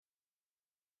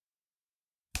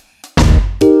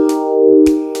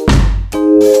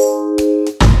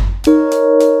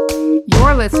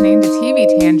listening to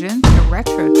TV Tangents, a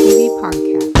retro TV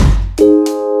podcast.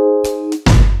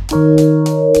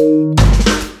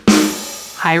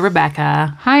 Hi,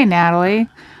 Rebecca. Hi, Natalie.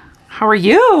 How are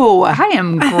you? I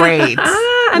am great.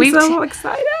 I'm so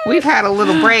excited. We've had a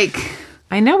little break.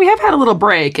 I know we have had a little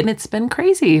break, and it's been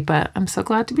crazy, but I'm so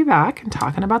glad to be back and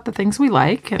talking about the things we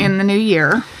like. In the new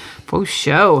year. For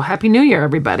show. Happy New Year,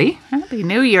 everybody. Happy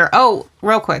New Year. Oh,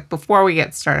 real quick, before we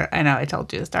get started, I know I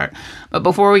told you to start, but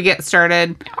before we get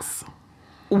started, Yes.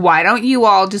 why don't you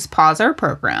all just pause our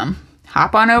program,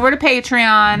 hop on over to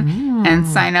Patreon, and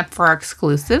sign up for our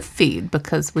exclusive feed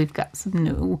because we've got some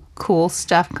new cool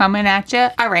stuff coming at you.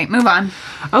 All right, move on.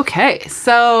 Okay,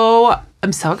 so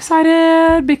I'm so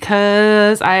excited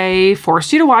because I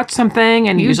forced you to watch something,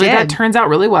 and usually did. that turns out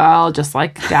really well, just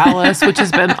like Dallas, which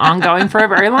has been ongoing for a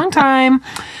very long time.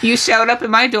 You showed up at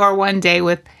my door one day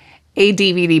with a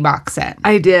DVD box set.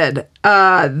 I did.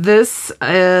 This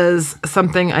is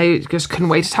something I just couldn't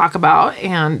wait to talk about,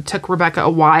 and took Rebecca a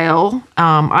while.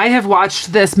 I have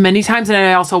watched this many times, and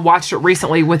I also watched it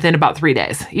recently within about 3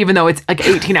 days, even though it's like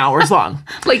 18 hours long.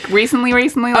 Like recently, like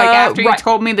after you right-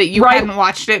 told me that you right- hadn't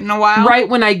watched it in a while? Right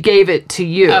when I gave it to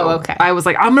you. Oh, okay. I was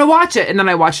like, I'm going to watch it, and then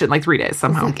I watched it in like 3 days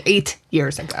somehow. Like 8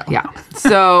 years ago. Yeah.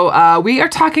 So we are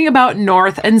talking about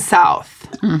North and South.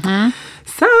 Mm-hmm.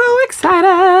 So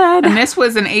excited. And this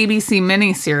was an ABC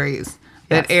miniseries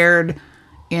that aired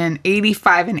in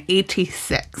 85 and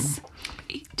 86.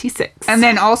 86. And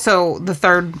then also the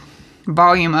third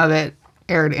volume of it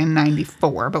aired in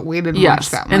 94, but we didn't watch Yes,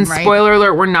 that one, and right? spoiler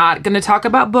alert, we're not going to talk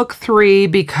about book 3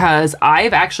 because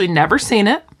I've actually never seen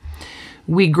it.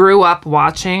 We grew up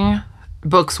watching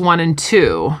books 1 and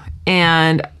 2,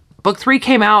 and book 3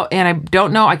 came out, and I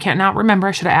don't know, I can't not remember.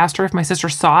 I should have asked her if my sister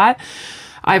saw it.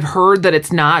 I've heard that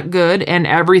it's not good, and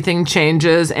everything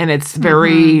changes, and it's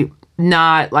very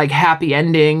not like happy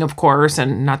ending, of course,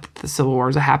 and not that the Civil War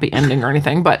is a happy ending or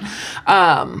anything, but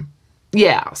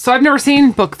yeah. So I've never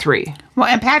seen book 3. Well,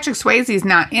 and Patrick Swayze's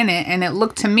not in it, and it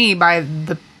looked to me by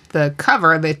the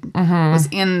cover that was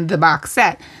in the box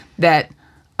set that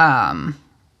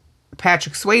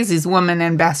Patrick Swayze's woman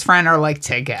and best friend are like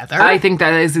together. I think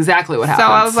that is exactly what happens.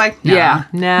 So I was like, nah.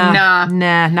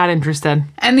 nah, not interested.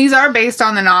 And these are based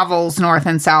on the novels North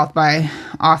and South by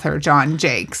author John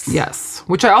Jakes. Yes,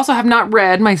 which I also have not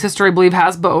read. My sister, I believe,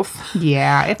 has both.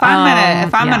 Yeah, if I'm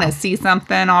yeah. gonna see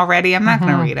something already, I'm not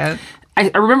gonna read it. I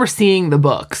remember seeing the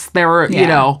books. They were,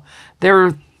 they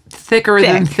were thicker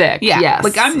than thick. Yeah, Yes.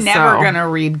 like I'm never gonna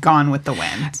read Gone with the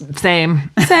Wind. Same.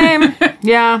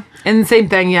 Yeah, and same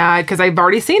thing. Yeah, because I've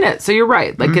already seen it. So you're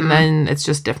right. Like, and then it's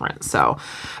just different. So,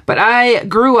 but I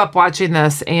grew up watching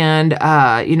this, and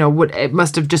it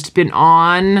must have just been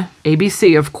on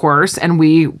ABC, of course. And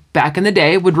we back in the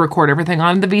day would record everything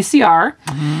on the VCR,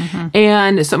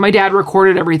 and so my dad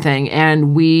recorded everything,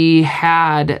 and we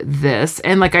had this.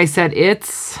 And like I said,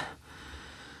 it's,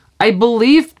 I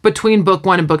believe between book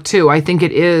 1 and book 2, I think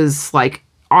it is like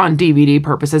on DVD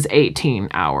purposes 18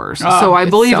 hours. Oh, so I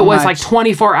believe so it was much. like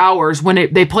 24 hours when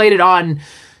they played it on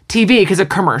TV because of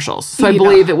commercials. So I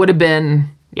believe it would have been,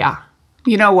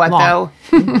 You know what Long.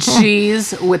 though?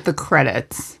 Jeez, with the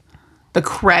credits. The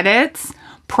credits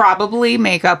probably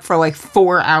make up for like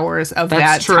 4 hours of That's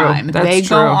that true. time. That's They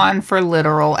true. go on for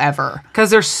literal ever. because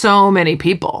there's so many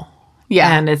people.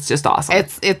 Yeah. And it's just awesome.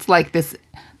 It's like this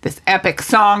epic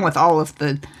song with all of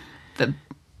the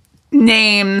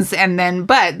names, and then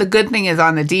but the good thing is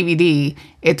on the DVD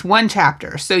it's one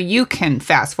chapter, so you can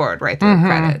fast forward right through the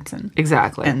credits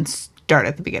exactly. and start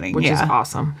at the beginning, which is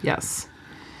awesome. Yes.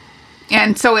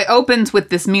 And so it opens with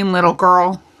this mean little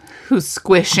girl who's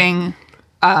squishing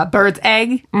a bird's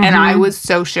egg, and I was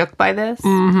so shook by this.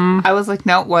 I was like,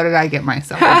 no, what did I get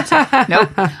myself into?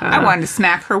 Nope. I wanted to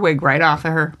smack her wig right off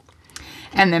of her.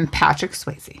 And then Patrick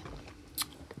Swayze.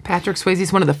 Patrick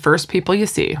Swayze's one of the first people you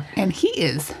see. And he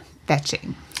is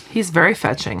fetching. He's very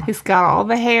fetching. He's got all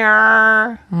the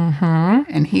hair.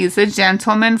 And he's a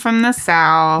gentleman from the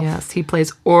South. Yes, he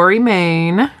plays Ori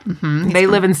Maine. They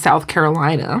live in South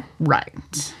Carolina.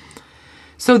 Right.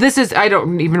 So this is, I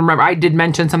don't even remember. I did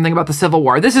mention something about the Civil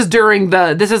War. This is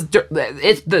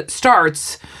it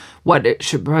starts, it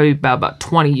should probably be about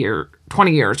 20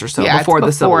 years or so before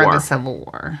the Civil War. the Civil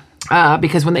War.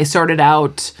 Because when they started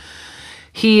out,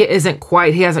 he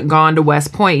hasn't gone to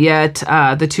West Point yet.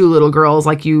 The two little girls,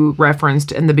 like you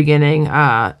referenced in the beginning,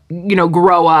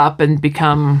 grow up and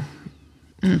become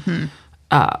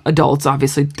adults,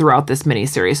 obviously, throughout this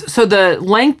miniseries. So the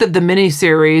length of the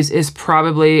miniseries is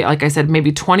probably, like I said,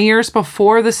 maybe 20 years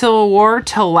before the Civil War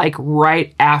till like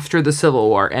right after the Civil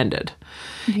War ended.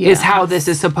 Is how this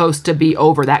is supposed to be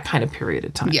over that kind of period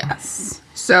of time. Yes.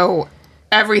 So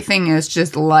everything is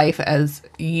just life as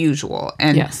usual.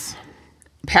 And Yes.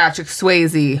 Patrick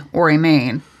Swayze, Ori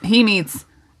Main, he meets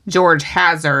George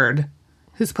Hazard,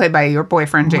 who's played by your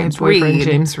boyfriend James Reed.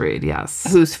 James Reed, yes.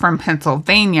 Who's from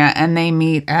Pennsylvania, and they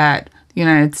meet at the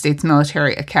United States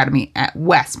Military Academy at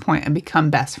West Point and become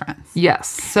best friends. Yes.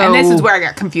 So And this is where I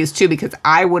got confused too, because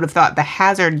I would have thought the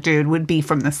Hazard dude would be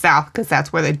from the South, because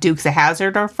that's where the Dukes of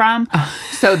Hazzard are from.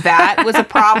 So that was a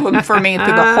problem for me.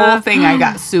 Through the whole thing, I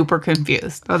got super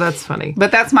confused. Oh, that's funny. But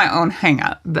that's my own hang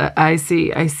up. I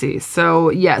see. So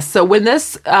yes. So when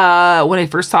when I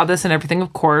first saw this and everything,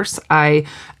 of course, I've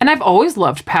always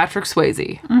loved Patrick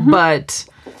Swayze, but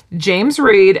James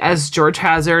Reed as George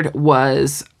Hazard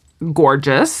was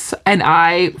gorgeous, and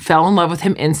I fell in love with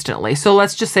him instantly. So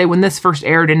let's just say when this first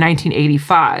aired in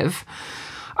 1985,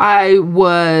 I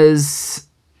was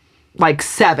like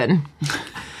 7.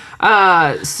 So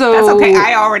That's okay.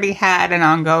 I already had an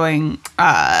ongoing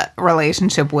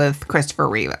relationship with Christopher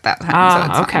Reeve at that time.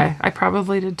 So it's okay. fine. I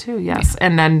probably did too. Yes,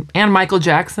 and Michael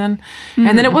Jackson,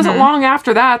 and then it wasn't long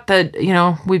after that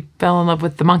we fell in love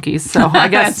with the Monkees. So I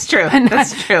guess That's true.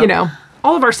 That's true.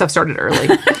 All of our stuff started early.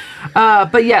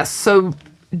 But yes, so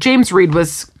James Reed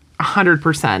was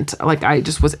 100%. Like, I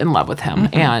just was in love with him,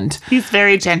 and He's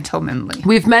very gentlemanly.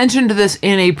 we've mentioned this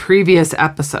in a previous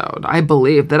episode, I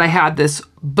believe, that I had this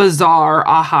bizarre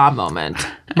aha moment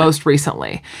most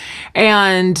recently.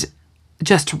 And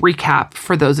just to recap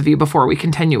for those of you before we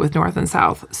continue with North and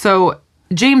South. So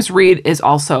James Reed is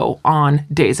also on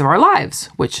Days of Our Lives,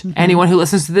 which anyone who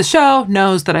listens to the show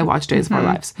knows that I watch Days of Our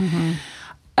Lives.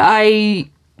 I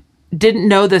didn't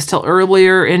know this till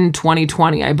earlier in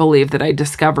 2020, I believe, that I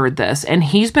discovered this. And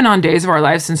he's been on Days of Our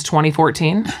Lives since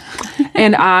 2014.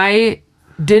 And I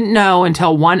didn't know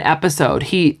until one episode,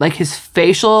 his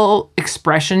facial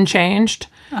expression changed.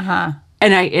 And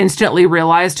I instantly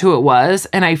realized who it was.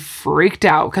 And I freaked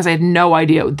out because I had no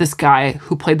idea this guy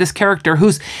who played this character,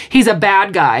 he's a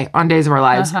bad guy on Days of Our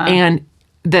Lives. And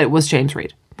that it was James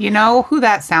Reed. You know who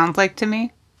that sounds like to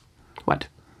me? What?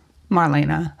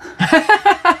 Marlena.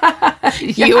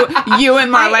 You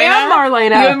and Marlena. I am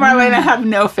Marlena. You and Marlena have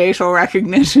no facial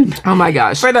recognition. Oh my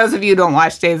gosh. For those of you who don't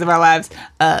watch Days of Our Lives,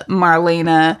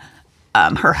 Marlena,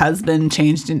 her husband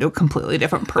changed into a completely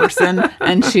different person,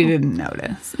 and she didn't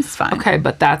notice. It's fine. Okay,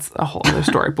 but that's a whole other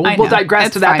story. But I we'll know. digress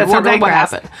It's to that. fine. That's We'll not really what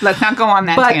digress. happened. Let's not go on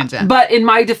that tangent. But in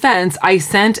my defense, I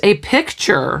sent a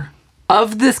picture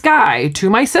of this guy to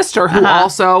my sister, who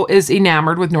also is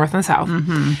enamored with North and South,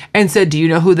 and said, "Do you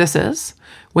know who this is?"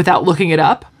 Without looking it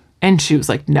up. And she was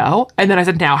like, "No." And then I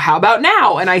said, "Now, how about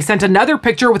now?" And I sent another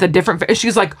picture with a different face.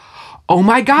 She's like, "Oh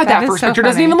my God, that is first so picture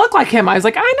doesn't funny. even look like him." I was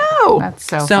like, "I know." That's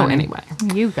so So funny. anyway,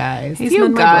 You guys. he's you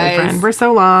been my boyfriend for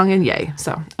so long, and yay.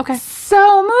 So, okay.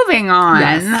 So moving on,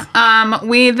 Yes.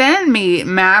 we then meet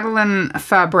Madeline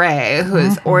Fabre, who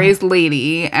is Ori's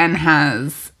lady and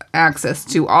has access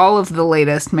to all of the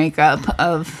latest makeup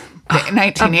of the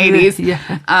 1980s. Yeah.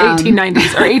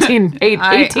 1890s or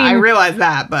 18. I realize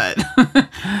that, but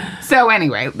so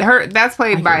anyway, that's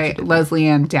played by Leslie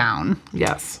Ann Down.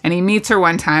 Yes. And he meets her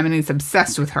one time and he's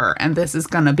obsessed with her, and this is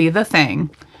going to be the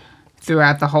thing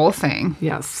throughout the whole thing.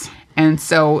 Yes. And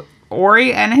so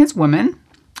Ori and his woman,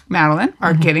 Madeline,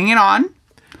 are getting it on.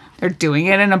 They're doing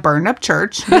it in a burned up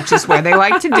church, which is where they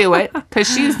like to do it, because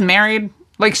she's married.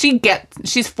 Like,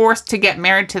 she's forced to get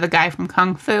married to the guy from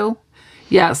Kung Fu.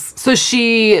 Yes. So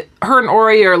her and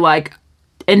Ori are like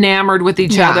enamored with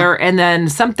each other, and then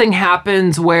something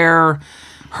happens where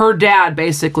her dad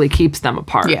basically keeps them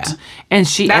apart. Yeah. And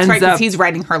she That's ends right, because up. he's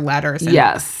writing her letters. And,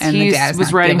 Yes. and He the dad's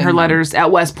was not writing her giving them. letters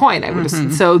at West Point, I would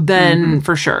assume. So then,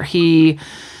 for sure, the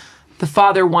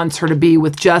father wants her to be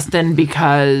with Justin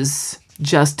because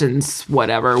Justin's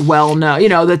whatever, well-known.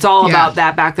 That's all about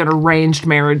that back then, arranged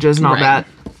marriages and all Right. that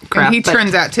crap. And he but-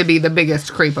 turns out to be the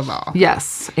biggest creep of all.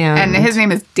 Yes. And his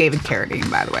name is David Carradine,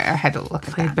 by the way. I had to look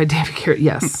at that. by David Carradine,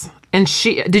 yes. And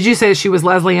did you say she was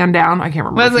Leslie Ann Down? I can't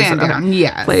remember. Leslie if you Ann said- Down,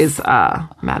 yes. Plays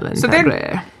Madeline So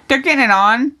Fabre. they're getting it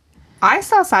on. I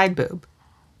saw side boob.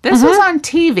 This was on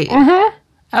TV.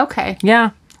 Okay.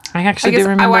 Yeah. I I actually guess do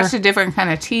remember. I watched a different kind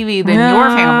of TV than your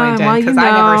family did, well, because I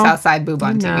never saw side boob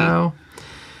on TV. No.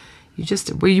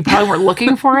 You probably weren't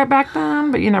looking for it back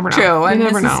then, but you never know. True, You and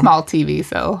never it's know. a small TV,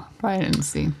 so probably didn't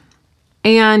see.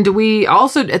 And we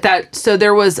also so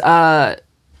there was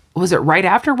it right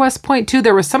after West Point too?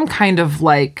 There was some kind of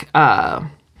like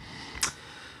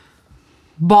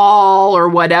ball or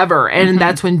whatever. And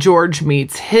that's when George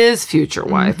meets his future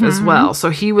wife as well. So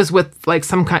he was with like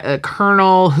some kind of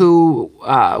colonel who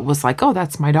was like, oh,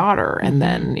 that's my daughter. And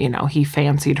then, you know, he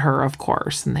fancied her, of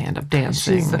course, and they end up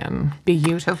dancing. And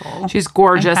beautiful. she's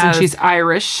gorgeous and she's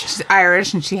Irish. She's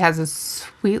Irish and she has a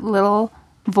sweet little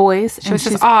voice. She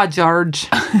says, ah, George.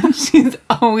 She's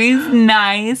always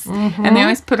nice. And they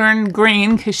always put her in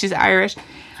green because she's Irish.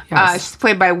 Yes. She's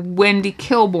played by Wendy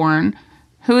Kilborn,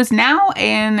 who is now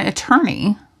an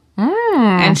attorney.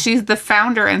 And she's the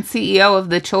founder and CEO of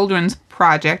the Children's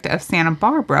Project of Santa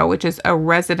Barbara, which is a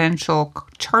residential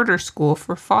charter school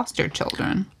for foster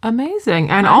children.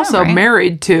 Amazing. And I know, also right?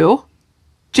 married to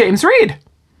James Reed.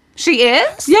 She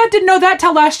is? Yeah, didn't know that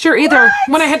till last year either.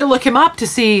 When I had to look him up to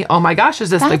see, oh my gosh, is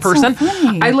this the That's person? so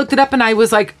funny. I looked it up and I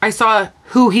was like, I saw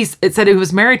who it said he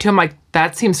was married to. I'm like,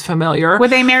 that seems familiar. Were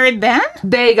they married then?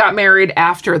 They got married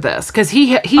after this because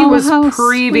he Oh, was how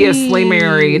previously sweet.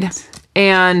 married.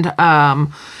 And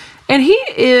he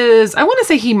is, I want to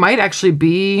say he might actually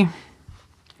be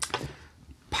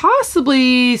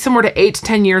possibly somewhere to 8 to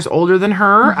 10 years older than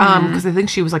her. Because I think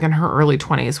she was like in her early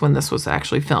 20s when this was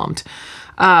actually filmed.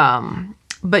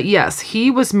 But yes, he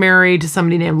was married to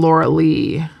somebody named Laura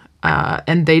Lee,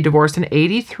 and they divorced in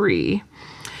 83.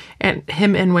 And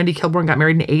him and Wendy Kilborn got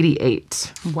married in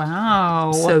 88.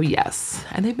 Wow. So yes,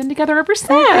 and they've been together ever since.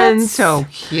 That's so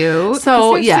cute.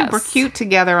 So, They're yes. super cute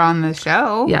together on the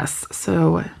show. Yes,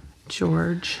 so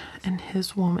George and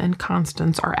his woman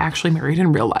Constance are actually married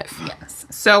in real life. Yes.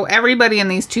 So everybody in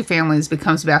these two families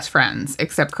becomes best friends,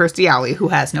 except Kirstie Alley, who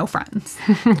has no friends.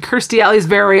 Kirstie Alley's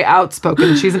very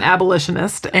outspoken. She's an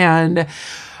abolitionist, and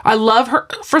I love her.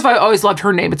 First of all, I always loved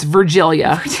her name. It's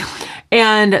Virgilia.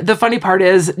 And the funny part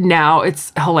is now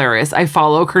it's hilarious. I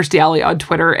follow Kirstie Alley on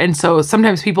Twitter. And so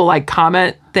sometimes people like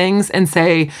comment things and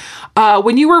say,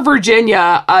 when you were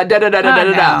Virginia,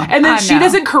 da-da-da-da-da-da. And then she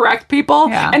doesn't correct people.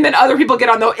 Yeah. And then other people get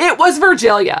on though, it was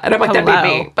Virgilia. And I'm like, that'd be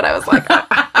Hello. me. But I was like,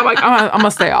 I'm going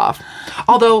to stay off.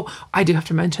 Although I do have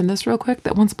to mention this real quick,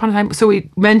 that once upon a time, so we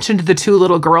mentioned the two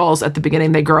little girls at the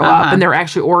beginning, they grow up and they're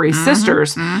actually Ori's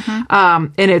sisters.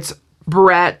 And it's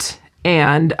Brett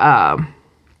and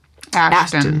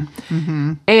Ashton.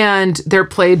 and they're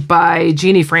played by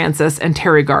Jeannie Francis and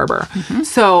Terry Garber.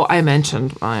 So I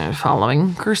mentioned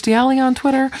following Kirstie Alley on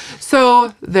Twitter.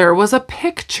 So there was a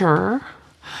picture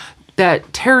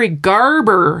that Terry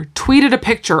Garber tweeted a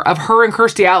picture of her and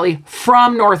Kirstie Alley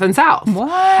from North and South.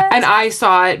 What? And I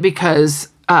saw it because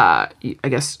I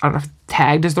guess, I don't know if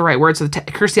tagged is the right word. So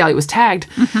Kirstie Alley was tagged.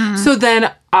 So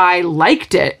then I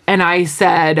liked it and I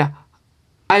said,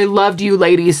 I loved you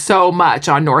ladies so much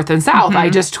on North and South. I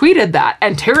just tweeted that.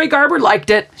 And Terry Garber liked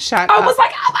it. Shut I up. was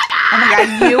like, oh my God. Oh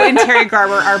my God, you and Terry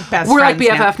Garber are best We're like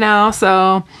friends BFF now.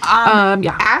 So,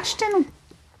 yeah. Ashton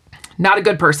Not a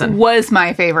good person. was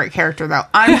my favorite character, though.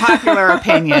 Unpopular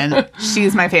opinion.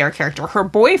 She's my favorite character. Her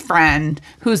boyfriend,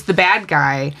 who's the bad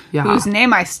guy, Yeah. whose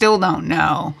name I still don't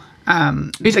know,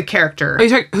 the character.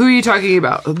 Who are you talking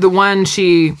about? The one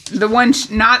The one,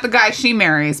 not the guy she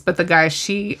marries, but the guy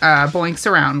she boinks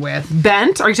around with.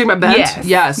 Bent? Are you talking about Bent?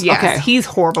 Yes. Okay. He's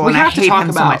horrible, We and I have to hate talk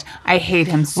him so about- much. I hate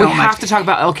him so we much. have to talk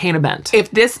about Elkanah Bent.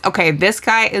 If this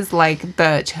guy is like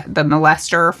the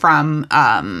molester from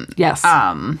Yes.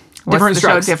 what's Different the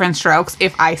Strokes. show Different Strokes.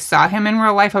 If I saw him in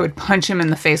real life, I would punch him in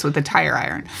the face with a tire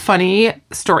iron. Funny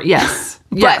story. Yes.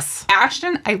 But Yes.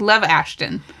 Ashton, I love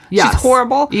Ashton. Yes. She's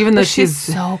horrible, Even though but she's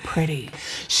she's- so pretty,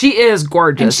 She is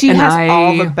gorgeous. and she has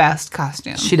all the best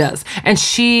costumes. She does. And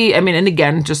and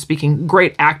again, just speaking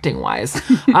great acting wise,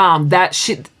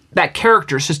 that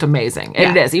character is just amazing.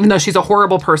 And Yeah. it is, even though she's a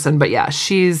horrible person, but yeah,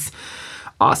 she's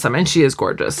awesome and she is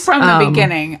gorgeous. From the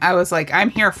beginning, I was like, I'm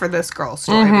here for this girl's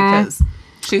story because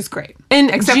she's great. And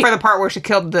Except for the part where she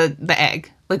killed the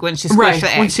egg. Like when she squished Right,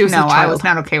 the egg. when she was a no, I child. was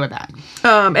not okay with that.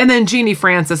 And then Jeannie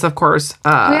Francis, of course,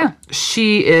 yeah.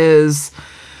 she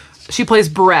plays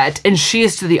Brett and she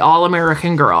is to the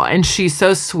all-American girl and she's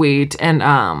so sweet. And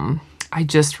I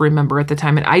just remember at the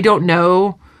time, and I don't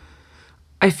know,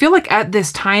 I feel like at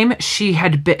this time she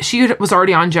was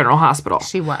already on General Hospital.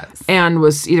 She was. And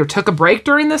was either took a break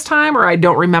during this time or I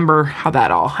don't remember how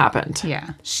that all happened. Yeah.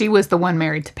 She was the one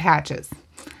married to Patches.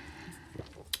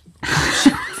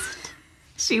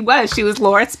 She was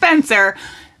Laura Spencer,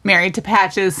 married to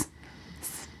Patches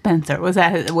Spencer. Was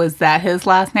that his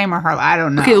last name or her? I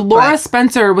don't know. Okay, Laura but-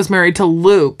 Spencer was married to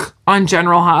Luke on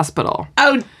General Hospital.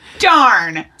 Oh,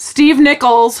 darn. Steve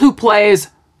Nichols, who plays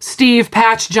Steve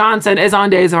Patch Johnson, is on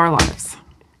Days of Our Lives.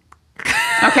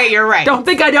 Okay, you're right. Don't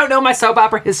think I don't know my soap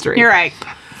opera history. You're right.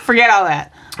 Forget all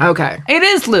that. Okay. It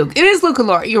is Luke. It is Luke and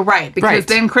Laura. You're right. Because Right.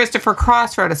 then Christopher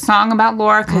Cross wrote a song about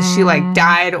Laura because she like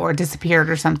died or disappeared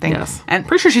or something. Yes. And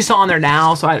Pretty sure she's still on there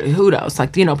now, so who knows?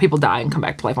 Like, people die and come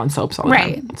back to life on soaps all the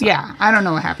right. time. Yeah. I don't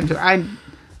know what happened to her.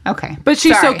 Okay. But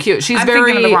she's Sorry. so cute. She's I'm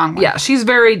very, thinking of the wrong one. yeah, she's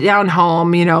very down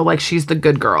home, like she's the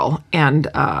good girl. And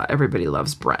everybody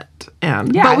loves Brett.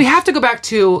 And Yeah. But we have to go back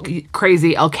to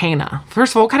crazy Elkanah.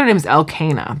 First of all, what kind of name is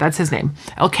Elkanah? That's his name.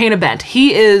 Elkanah Bent.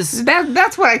 He is...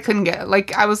 That's what I couldn't get.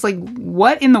 Like, I was like,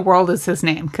 what in the world is his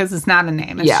name? Because it's not a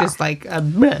name. It's just like a...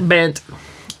 Bent.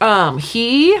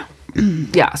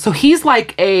 Yeah, so he's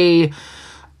like a...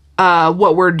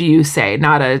 what word do you say?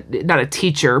 Not a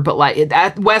teacher, but like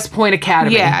at West Point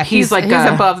Academy. Yeah, he's like he's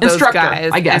above those instructor,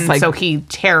 guys, I guess. and Like, so he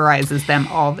terrorizes them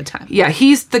all the time. yeah,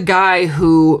 he's the guy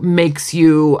who makes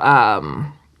you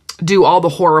do all the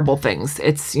horrible things.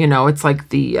 It's it's like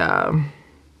the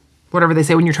whatever they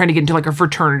say when you're trying to get into like a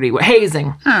fraternity,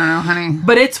 hazing. I don't know, honey.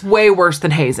 But it's way worse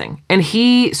than hazing. And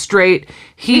he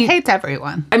Hates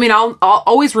everyone. I mean, I'll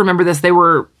always remember this. They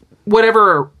were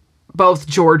whatever. Both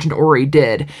George and Ori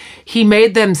did. He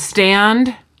made them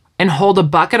stand and hold a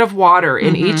bucket of water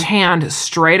in each hand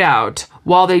straight out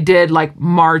while they did like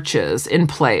marches in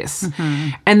place.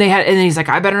 And he's like,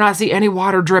 I better not see any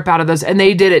water drip out of those. And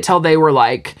they did it till they were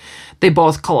like, they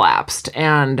both collapsed.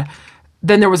 And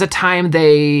then there was a time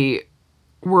they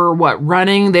were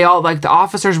running. They all like the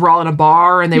officers were all in a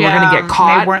bar and they were going to get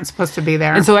caught. They weren't supposed to be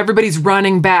there. And so everybody's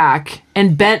running back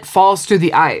and Bent falls through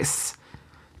the ice.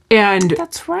 And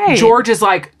that's right. George is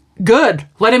like, good,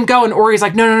 let him go. And Ori's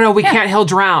like, no, we can't, he'll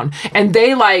drown. And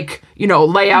they like,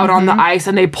 lay out on the ice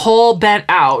and they pull Bent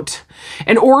out.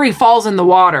 And Ori falls in the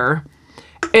water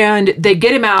and they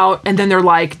get him out. And then they're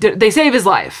like, they save his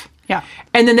life. Yeah.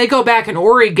 And then they go back and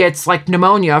Ori gets like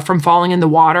pneumonia from falling in the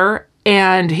water.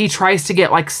 And he tries to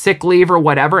get like sick leave or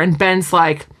whatever. And Ben's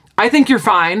like, I think you're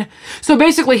fine. So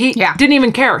basically he didn't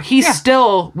even care. He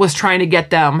still was trying to get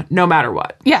them no matter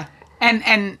what. Yeah.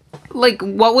 And like,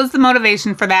 what was the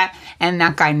motivation for that? And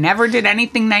that guy never did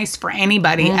anything nice for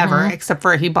anybody ever, except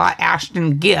for he bought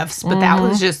Ashton gifts. But that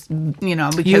was just,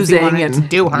 because he wanted to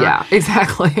do her. Yeah,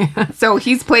 exactly. So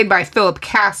he's played by Philip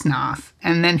Kasnoff.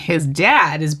 And then his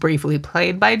dad is briefly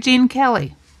played by Gene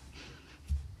Kelly.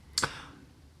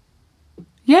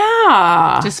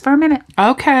 Yeah. Just for a minute.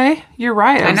 Okay. You're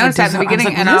right. I noticed at the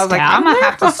beginning, and I was like, I'm going to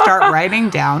have to start writing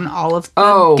down all of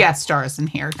the guest stars in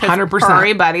here. 100%.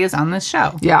 Everybody is on this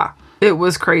show. Yeah. It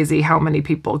was crazy how many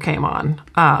people came on.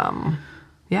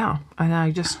 Yeah. And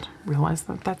I just realized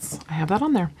I have that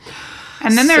on there.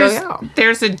 And then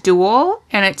there's a duel,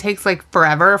 and it takes like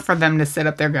forever for them to set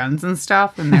up their guns and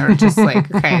stuff. And they're just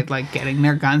like, okay, like getting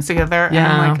their guns together. And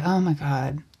I'm like, oh my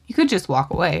God. You could just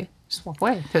walk away. Just walk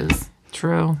away.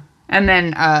 True. And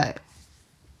then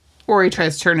Ori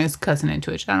tries to turn his cousin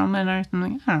into a gentleman or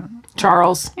something. I don't know.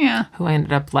 Charles. Yeah. Who I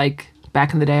ended up like,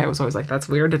 back in the day, I was always like, that's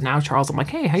weird. And now Charles, I'm like,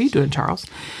 hey, how you doing, Charles?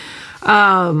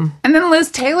 And then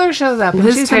Liz Taylor shows up. And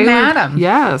she's a madam.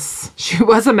 Yes. She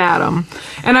was a madam.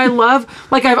 And I love,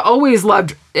 like, I've always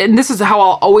loved, and this is how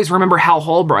I'll always remember Hal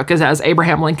Holbrook is as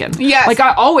Abraham Lincoln. Yes. Like,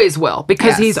 I always will,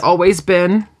 because he's always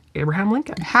been Abraham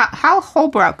Lincoln. Hal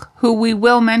Holbrook, who we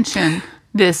will mention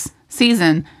this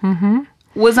season,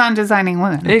 was on Designing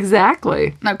Women.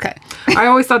 Exactly. Okay.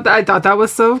 I thought that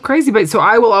was so crazy. But so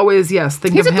I will always, think of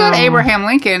him. He's a good Abraham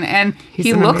Lincoln, and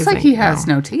he looks like he has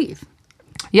no teeth.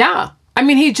 Yeah. I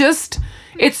mean,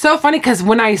 it's so funny because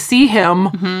when I see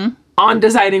him on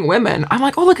Designing Women, I'm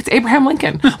like, oh, look, it's Abraham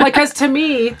Lincoln. Like, because to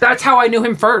me, that's how I knew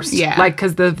him first. Yeah. Like,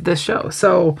 because the show.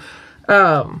 So,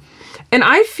 and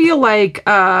I feel like,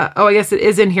 I guess it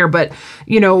is in here, but,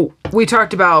 we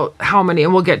talked about how many,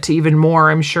 and we'll get to even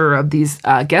more, I'm sure, of these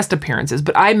guest appearances.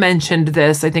 But I mentioned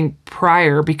this, I think,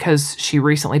 prior because she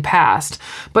recently passed.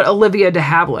 But Olivia de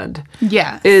Havilland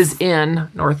is in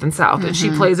North and South. And she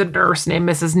plays a nurse named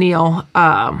Mrs. Neal,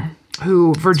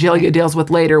 who Virgilia deals with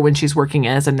later when she's working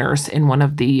as a nurse in one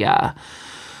of the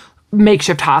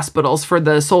makeshift hospitals for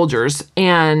the soldiers.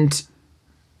 And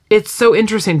it's so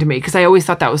interesting to me because I always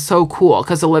thought that was so cool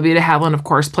because Olivia de Havilland, of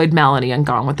course, played Melanie in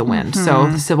Gone with the Wind.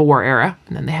 So the Civil War era.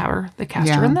 And then they cast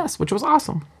her in this, which was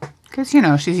awesome. Because,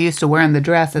 she's used to wearing the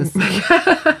dresses.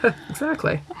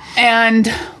 Exactly.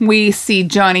 And we see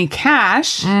Johnny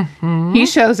Cash. He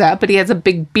shows up, but he has a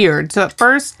big beard. So at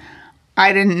first,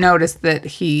 I didn't notice that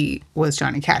he was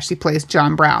Johnny Cash. He plays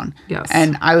John Brown. Yes.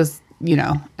 And I was,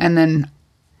 and then,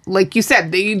 like you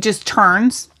said, he just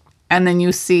turns, and then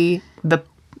you see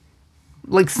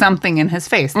something in his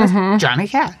face. That's Johnny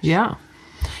Cash. Yeah.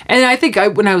 And I think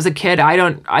when I was a kid,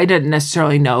 I didn't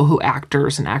necessarily know who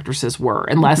actors and actresses were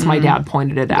unless my dad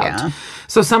pointed it out. Yeah.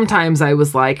 So sometimes I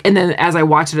was like, and then as I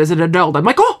watched it as an adult, I'm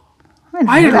like, oh,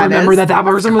 I didn't that remember is. that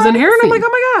person was in here. And I'm like,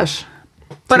 Crazy. oh my gosh.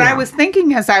 But Yeah. I was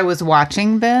thinking as I was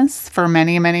watching this for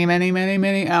many, many, many, many,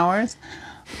 many hours,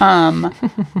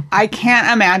 I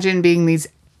can't imagine being these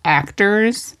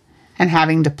actors and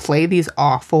having to play these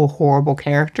awful, horrible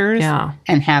characters Yeah.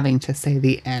 and having to say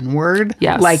the N-word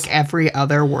Yes. like every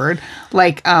other word.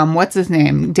 Like, what's his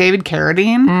name? David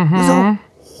Carradine was a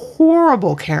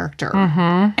horrible character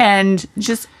and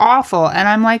just awful. And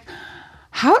I'm like,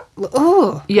 how?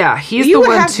 Oh, Yeah, he's you the would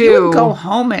one have, too. You would go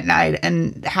home at night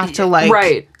and have to like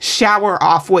Right. shower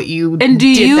off what you And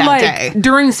do did you that like day.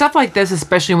 during stuff like this,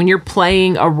 especially when you're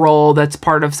playing a role that's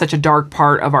part of such a dark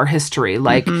part of our history,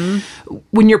 like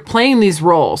when you're playing these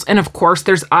roles, and of course,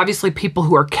 there's obviously people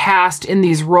who are cast in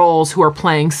these roles who are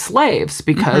playing slaves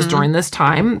because during this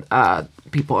time,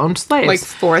 people owned slaves. Like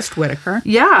Forrest Whitaker.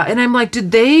 Yeah, and I'm like,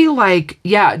 did they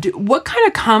what kind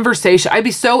of conversation? I'd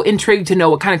be so intrigued to know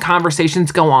what kind of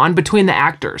conversations go on between the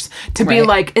actors to be Right.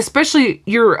 like, especially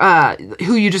your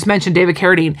who you just mentioned, David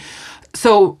Carradine.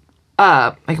 So,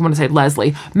 I want to say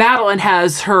Leslie. Madeline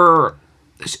has her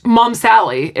Mom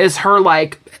Sally is her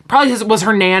like probably was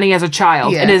her nanny as a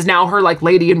child Yeah. and is now her like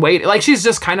lady in wait. Like she's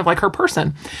just kind of like her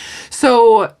person.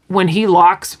 So when he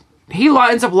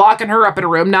ends up locking her up in a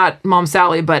room, not Mom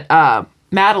Sally, but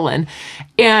Madeline,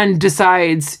 and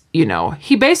decides,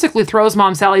 he basically throws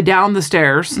Mom Sally down the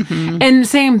stairs. And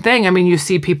same thing. I mean, you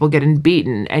see people getting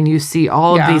beaten and you see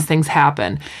all of Yeah. these things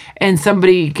happen. And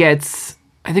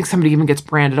I think somebody even gets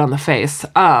branded on the face.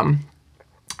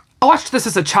 I watched this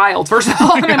as a child, first of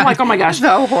all, and I'm like, oh my gosh.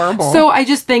 So horrible. So I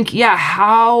just think,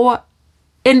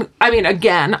 and I mean,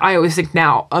 again, I always think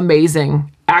now,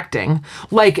 amazing acting,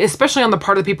 like, especially on the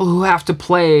part of the people who have to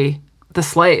play the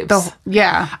slaves.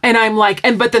 Yeah. And I'm like,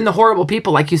 but then the horrible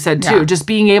people, like you said too, Yeah. just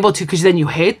being able to, because then you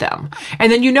hate them.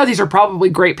 And then these are probably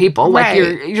great people. Like Right.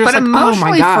 you're just but like, emotionally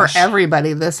oh my gosh. for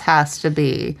everybody, this has to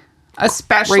be,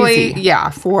 especially, Crazy.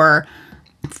 for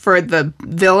the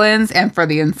villains and for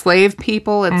the enslaved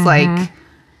people. It's like,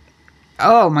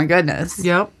 oh my goodness.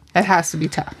 Yep. It has to be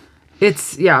tough.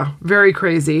 It's, very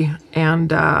crazy.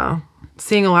 And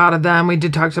seeing a lot of them, we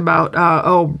did talk about,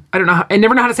 I don't know, I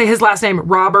never know how to say his last name.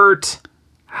 Robert,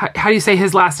 how do you say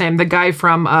his last name? The guy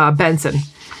from Benson.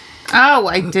 Oh,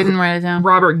 I didn't write it down.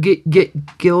 Robert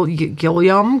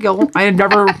Gilliam. I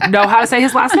never know how to say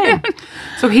his last name.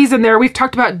 So he's in there. We've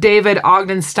talked about David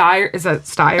Ogden Stiers. Is that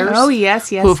Stiers? Oh, yes,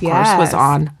 Who, of course, was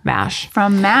on MASH.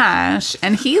 From MASH.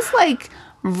 And he's like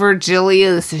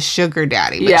Virgilia's sugar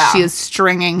daddy, but Yeah. she is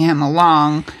stringing him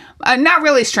along. Not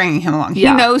really stringing him along.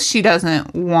 Yeah. He knows she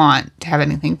doesn't want to have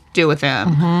anything to do with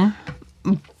him.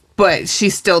 But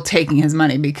she's still taking his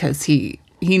money because he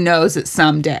knows that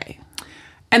someday.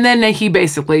 And then he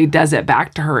basically does it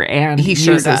back to her and He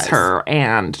sure uses does. her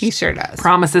and He sure does.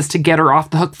 promises to get her off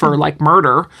the hook for like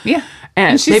murder. Yeah.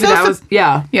 And she's maybe that supposed was, to-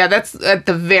 yeah. Yeah, that's at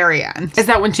the very end. Is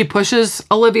that when she pushes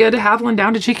Olivia de Havilland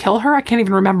down? Did she kill her? I can't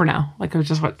even remember now. Like it was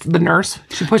just the nurse.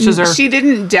 She pushes her. She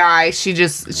didn't die. She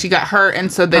got hurt.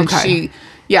 And so then Okay.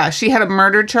 she had a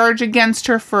murder charge against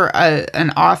her for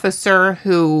an officer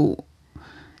who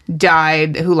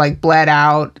died, who like bled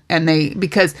out. And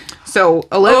Olivia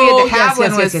Oh, de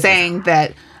Havilland was saying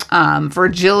that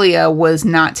Virgilia was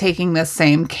not taking the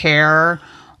same care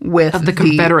with Of the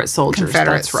Confederate soldiers,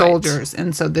 Confederate that's right. soldiers.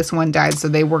 And so this one died. So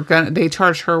they were gonna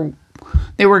charge her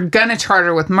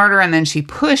with murder, and then she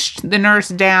pushed the nurse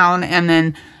down, and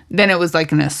then it was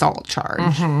like an assault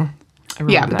charge.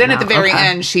 Yeah, but then at the very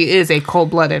end, she is a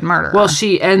cold-blooded murderer. Well,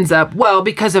 she ends up,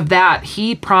 because of that,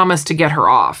 he promised to get her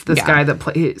off. This guy that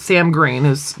played Sam Green,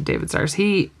 who's David Stiers,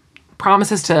 he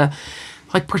promises to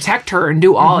like protect her and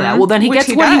do all of that. Well, then he Which gets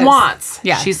he what he does. wants.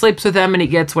 Yeah. She sleeps with him and he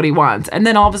gets what he wants. And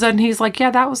then all of a sudden he's like,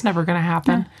 that was never going to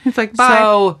happen. He's like, bye.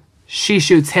 So she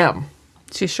shoots him.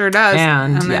 She sure does.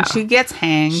 And, then she gets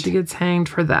hanged. She gets hanged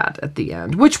for that at the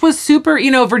end, which was super.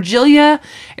 Virgilia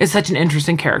is such an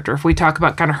interesting character. If we talk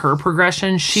about kind of her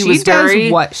progression, she was does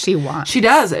very what she wants. She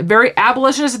does. Very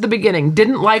abolitionist at the beginning.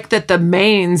 Didn't like that the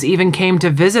Maines even came to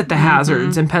visit the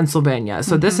Hazards in Pennsylvania.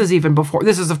 So this is even before.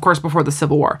 This is, of course, before the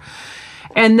Civil War.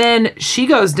 And then she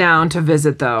goes down to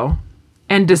visit, though,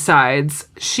 and decides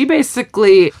she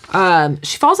basically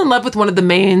she falls in love with one of the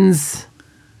Maine's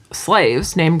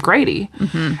slaves named Grady.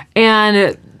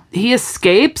 And he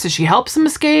escapes. She helps him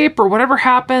escape or whatever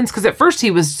happens. Because at first he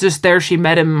was just there. She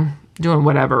met him doing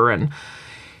whatever. And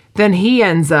then he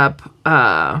ends up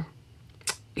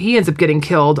he ends up getting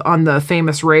killed on the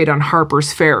famous raid on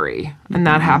Harper's Ferry. And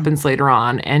that happens later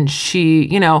on. And she,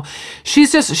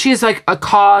 she's like a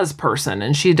cause person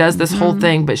and she does this whole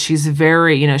thing, but she's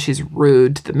very, she's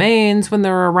rude to the mains when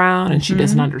they're around and she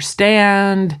doesn't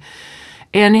understand.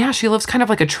 And yeah, she lives kind of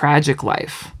like a tragic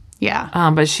life.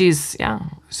 Yeah. But she's a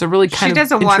really kind of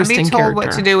interesting character. She doesn't want to be told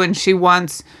what to do and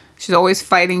she's always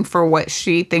fighting for what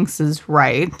she thinks is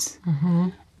right. Mm-hmm.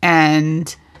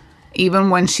 And even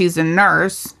when she's a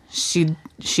nurse, she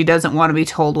doesn't want to be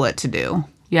told what to do.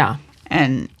 Yeah.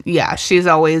 And she's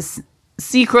always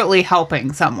secretly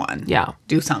helping someone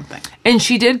do something. And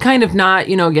she did kind of not,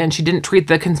 again, she didn't treat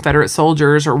the Confederate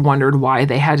soldiers or wondered why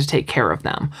they had to take care of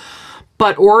them.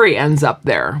 But Ori ends up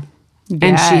there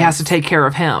and she has to take care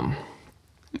of him.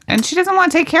 And she doesn't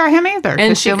want to take care of him either.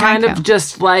 And she kind of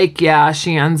just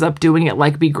she ends up doing it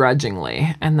like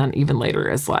begrudgingly. And then even later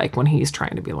is like when he's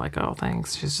trying to be like, oh,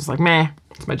 thanks. She's just like, meh,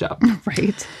 it's my job.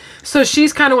 Right. So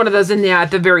she's kind of one of those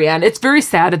at the very end. It's very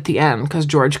sad at the end because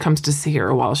George comes to see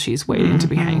her while she's waiting to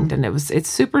be hanged. And it's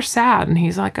super sad. And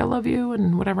he's like, I love you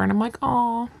and whatever. And I'm like,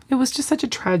 oh, it was just such a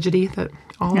tragedy that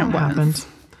all that happened.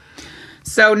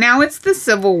 So now it's the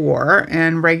Civil War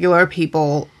and regular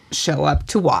people show up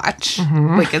to watch.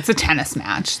 Like it's a tennis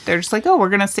match. They're just like, oh, we're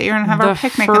gonna sit here and have our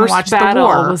picnic and watch the war. The first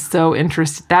battle was so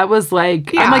interesting. That was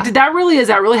like, I'm like, is that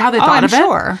really how they thought of it?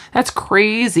 Sure. That's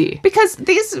crazy. Because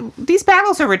these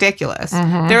battles are ridiculous.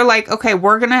 They're like, okay,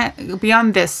 we're gonna be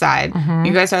on this side.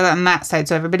 You guys are on that side.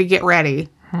 So everybody get ready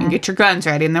and get your guns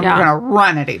ready, and then we're gonna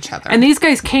run at each other. And these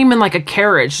guys came in like a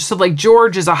carriage. So like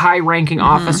George is a high-ranking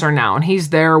officer now, and he's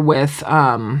there with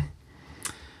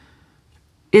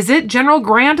is it General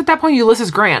Grant at that point? Ulysses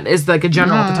Grant is like a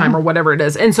general at the time or whatever it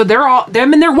is. And so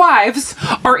them and their wives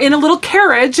are in a little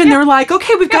carriage and they're like,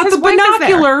 okay, we've got the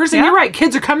binoculars. And you're right,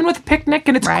 kids are coming with a picnic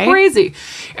and it's crazy.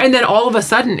 And then all of a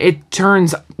sudden it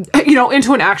turns,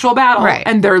 into an actual battle. Right.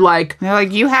 And they're like,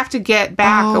 you have to get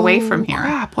back away from here.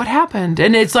 Crap, what happened?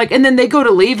 And it's like, and then they go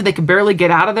to leave and they can barely get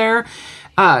out of there.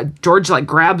 George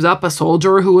grabs up a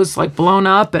soldier who was blown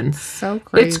up and so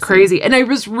crazy. It's crazy. And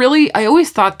I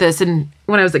always thought this, and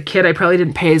when I was a kid, I probably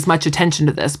didn't pay as much attention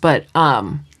to this, but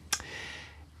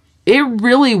it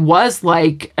really was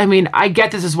I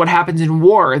get this is what happens in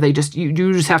war. You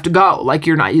just have to go.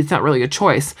 It's not really a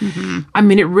choice. I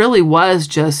mean, it really was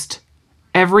just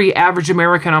every average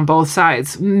American on both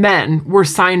sides, men were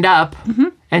signed up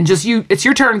and just it's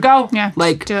your turn, go. Yeah,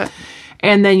 do it.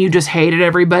 And then you just hated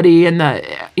everybody and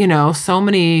so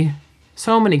many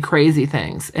crazy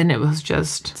things. And it was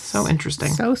just so interesting.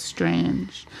 So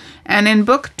strange. And in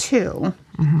book 2,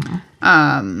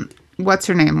 what's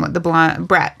her name? The blonde,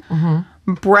 Brett.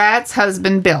 Brett's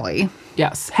husband, Billy.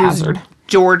 Yes, Hazard.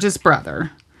 George's brother.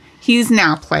 He's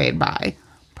now played by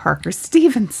Parker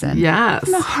Stevenson. Yes.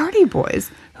 From the Hardy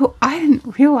Boys, who I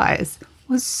didn't realize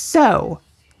was so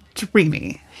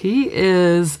dreamy. He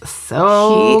is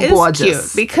so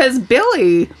gorgeous. Cute because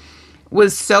Billy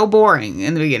was so boring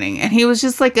in the beginning, and he was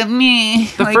just like a me.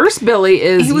 The first Billy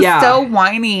is he was so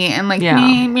whiny and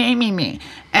me.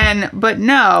 But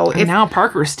now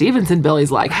Parker Stevenson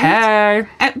Billy's like, hey.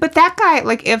 But that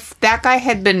guy, if that guy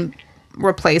had been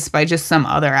replaced by just some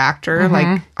other actor,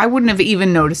 I wouldn't have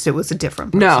even noticed it was a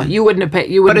different person. No, you wouldn't have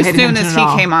paid. But as soon as he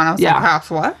came on, I was like, "House,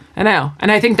 what?" I know,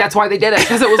 and I think that's why they did it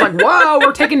because it was like, "Whoa,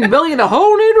 we're taking Billy in a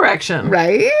whole new direction."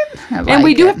 Right. And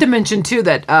we do have to mention too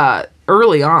that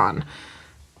early on,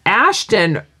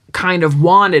 Ashton kind of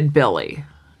wanted Billy.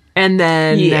 And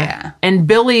then, and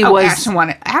Billy was...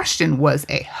 Ashton was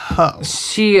a hoe.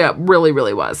 She really,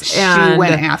 really was. She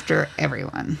went after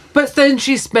everyone. But then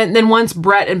once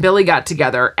Brett and Billy got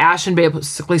together, Ashton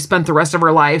basically spent the rest of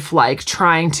her life,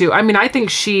 trying to... I mean, I think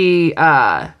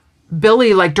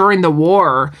Billy, during the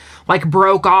war,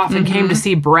 broke off and came to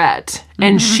see Brett.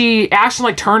 And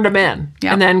Ashton, turned him in.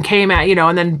 Yep. And then came at,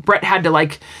 and then Brett had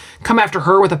to, come after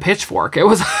her with a pitchfork. It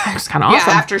was kind of awesome.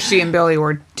 Yeah, after she and Billy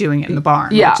were doing it in the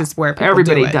barn, which is where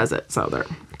everybody does it. So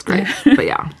it's great. But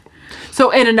yeah. So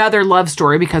in another love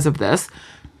story because of this,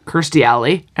 Kirstie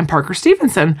Alley and Parker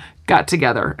Stevenson got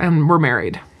together and were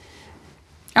married.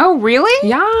 Oh, really?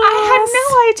 Yeah.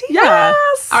 I had no idea.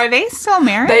 Yes. Are they still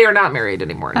married? They are not married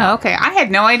anymore. No. Oh, okay. I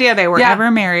had no idea they were ever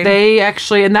married. They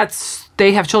actually,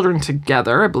 they have children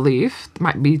together, I believe.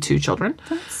 Might be 2 children.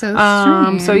 That's so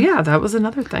strange. So yeah, that was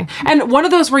another thing. And one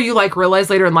of those where you realize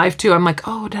later in life too, I'm like,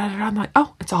 oh, I'm like,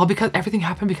 oh, it's all because everything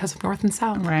happened because of North and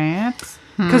South. Right.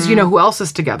 Because who else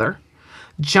is together?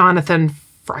 Jonathan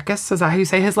Fracas, is that how you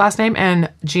say his last name? And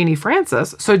Jeannie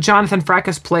Francis. So Jonathan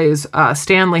Fracas plays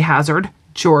Stanley Hazard,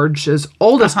 George's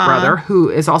oldest brother, who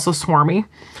is also swarmy,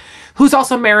 who's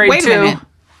also married to... Wait a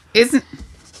minute.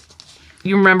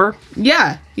 You remember?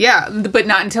 Yeah, but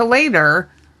not until later.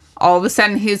 All of a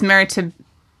sudden, he's married to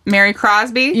Mary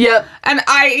Crosby. Yep. And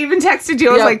I even texted you.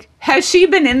 I was like, has she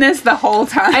been in this the whole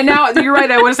time? And now, you're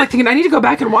right. I was like thinking, I need to go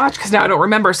back and watch because now I don't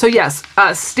remember. So yes,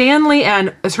 Stanley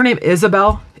and, is her name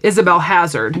Isabel? Isabel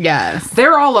Hazard. Yes.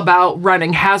 They're all about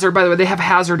running Hazard. By the way, they have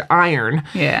Hazard Iron.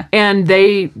 Yeah. And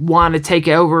they want to take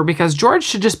it over because George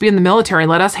should just be in the military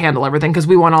and let us handle everything because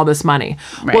we want all this money.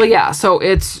 Right. Well, yeah. So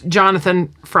it's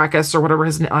Jonathan Frakes or whatever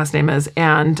his last name is.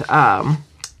 And,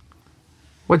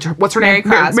 what's her Mary name?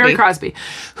 Crosby. Mary Crosby.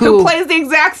 Who plays the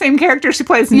exact same character she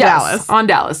plays in Dallas. On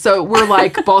Dallas. So we're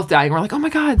like both dying. We're like, oh my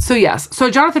God. So yes.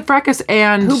 So Jonathan Frakes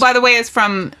and... Who, by the way, is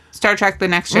from Star Trek The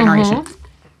Next Generation. Mm-hmm.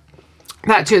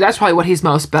 That too. That's probably what he's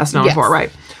most best known for,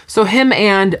 right? So him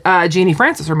and Jeannie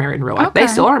Francis are married in real life. Okay. They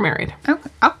still are married. Okay.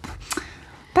 Oh,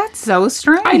 that's so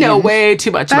strange. I know way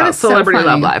too much about celebrity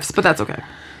love lives, but that's okay.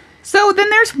 So then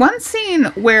there's one scene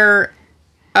where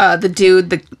the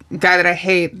dude, the guy that I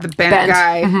hate, the bent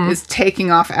guy, is taking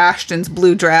off Ashton's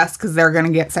blue dress because they're going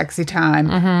to get sexy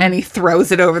time. And he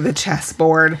throws it over the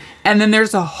chessboard. And then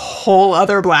there's a whole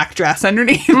other black dress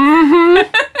underneath.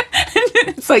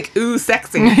 It's like, ooh,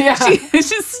 sexy. Yeah.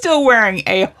 She's still wearing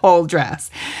a whole dress.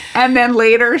 And then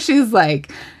later she's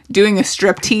like doing a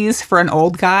striptease for an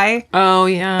old guy. Oh,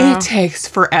 yeah. It takes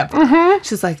forever.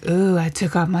 She's like, ooh, I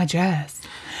took off my dress.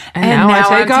 And now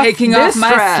I'm taking off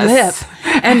my dress. Slip.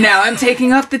 And now I'm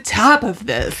taking off the top of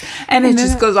this. And it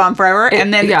just goes on forever.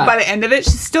 And then by the end of it,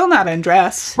 she's still not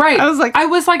undressed. Right. I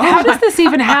was like, how does this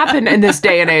even happen in this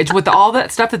day and age with all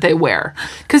that stuff that they wear?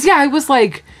 Because, I was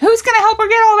like... Who's going to help her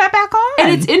get all that back on?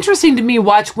 And it's interesting to me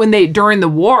watch when during the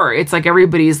war, it's like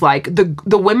everybody's like,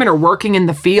 the women are working in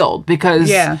the field because...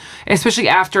 Yeah. Especially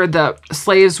after the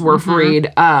slaves were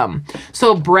freed.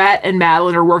 So Brett and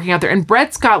Madeline are working out there. And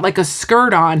Brett's got like a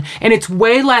skirt on. And it's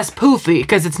way less poofy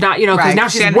because it's not, because now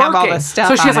she's working.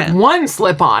 So she has like one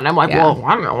slip on. I'm like, well,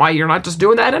 I don't know why you're not just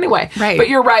doing that anyway. Right. But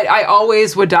you're right. I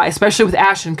always would die, especially with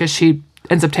Ashton because she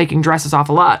ends up taking dresses off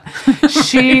a lot.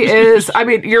 She is,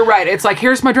 you're right. It's like,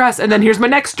 here's my dress and then here's my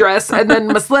next dress and then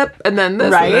my slip and then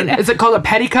this. Right. And then, is it called a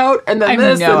petticoat? And then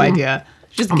this. I have no idea.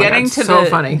 Just getting to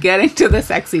the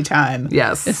sexy time.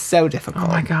 Yes. Is so difficult.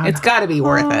 Oh my God. It's got to be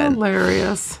worth it.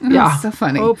 Hilarious. Yeah. So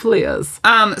funny. Hopefully is.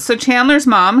 So Chandler's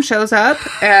mom shows up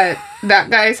at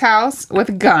that guy's house with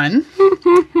a gun.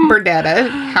 Burdetta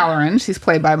Halloran. She's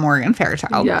played by Morgan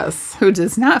Fairchild. Yes. Who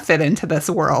does not fit into this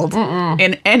world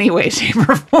in any way, shape,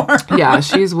 or form. Yeah,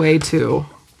 she's way too.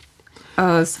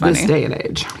 Oh, it's funny. This day and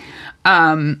age.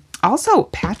 Also,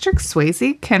 Patrick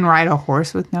Swayze can ride a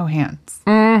horse with no hands.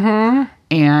 Mm-hmm.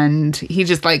 And he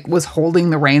just was holding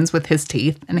the reins with his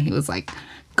teeth, and he was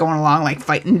going along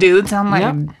fighting dudes. I'm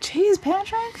like, geez,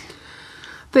 Patrick.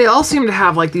 They all seem to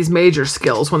have these major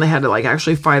skills when they had to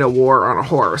actually fight a war on a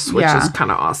horse, which is kind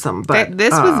of awesome. But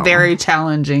this was very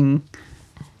challenging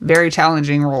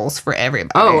roles for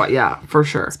everybody. Oh yeah, for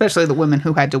sure. Especially the women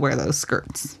who had to wear those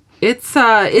skirts. It's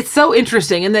so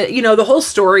interesting, and the whole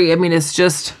story. It's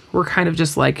just we're kind of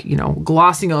just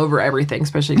glossing over everything,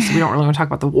 especially because we don't really want to talk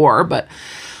about the war. But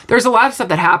there's a lot of stuff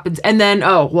that happens, and then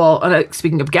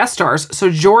speaking of guest stars, so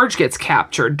George gets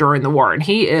captured during the war, and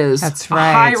he is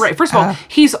high right. First of all,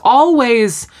 he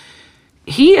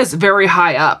is very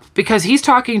high up because he's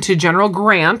talking to General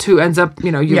Grant, who ends up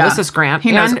Ulysses Grant.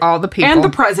 He knows all the people and the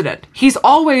president. He's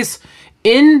always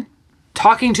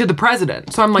talking to the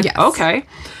president. So I'm like, okay.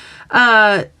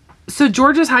 So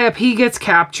George is high up. He gets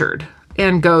captured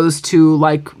and goes to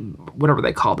whatever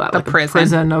they call that, the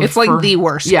prison. It's the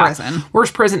worst prison.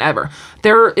 Worst prison ever.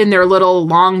 They're in their little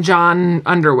long john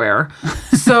underwear.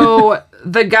 So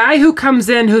the guy who comes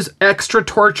in who's extra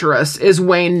torturous is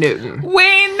Wayne Newton.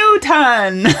 Wayne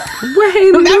Newton.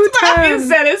 Wayne Newton. That's what I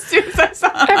said as soon as I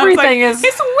saw him. Everything is.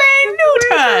 It's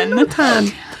Wayne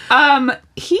Newton.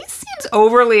 He seems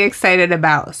overly excited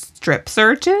about strip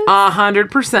searches.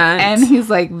 100%. And he's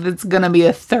like, it's going to be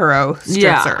a thorough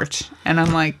strip search. And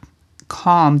I'm like,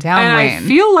 calm down, Wayne. I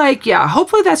feel like,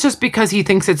 hopefully that's just because he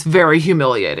thinks it's very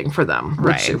humiliating for them,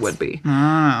 which it would be.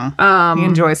 He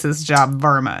enjoys his job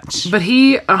very much. But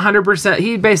he 100%,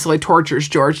 he basically tortures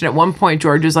George. And at one point,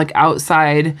 George is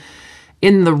outside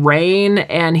in the rain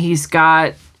and he's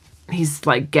gagged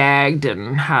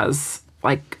and has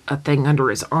a thing under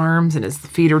his arms and his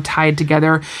feet are tied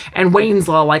together. And Wayne's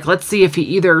all let's see if he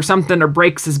either something or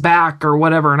breaks his back or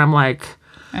whatever. And I'm like,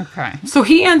 okay. So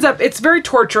he ends up, it's very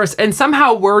torturous. And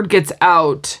somehow word gets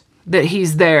out that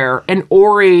he's there. And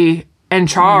Ori and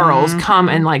Charles come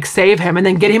and save him and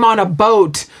then get him on a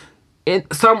boat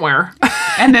somewhere.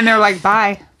 And then they're like,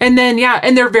 bye. And then,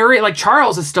 and they're very, like,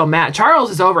 Charles is still mad.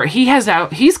 Charles is over it.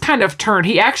 He's kind of turned.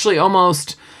 He actually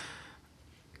almost,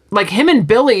 like, him and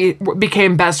Billy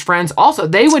became best friends. Also,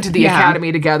 they went to the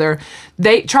academy together.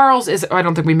 Charles is, I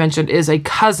don't think we mentioned, is a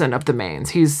cousin of the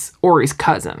Mains. He's Ori's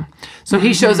cousin. So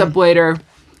he shows up later.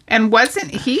 And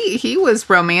wasn't he was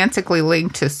romantically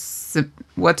linked to,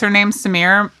 what's her name?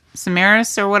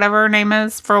 Samaris or whatever her name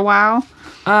is for a while?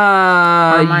 Or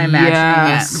am I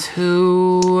imagining it?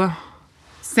 Who?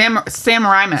 Sammy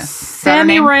Ramis.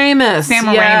 Sammy Ramis.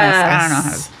 Sammy Ramis. I don't know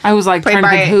how to... I was like Played trying to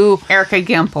think who. Erica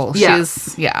Gimple.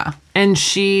 Yes. And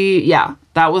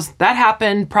that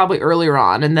happened probably earlier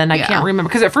on. And then I can't remember.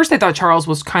 Because at first I thought Charles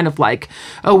was kind of like,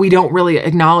 oh, we don't really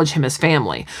acknowledge him as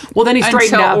family. Well, then he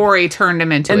straightened up. Until Ori turned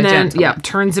him into a gentleman.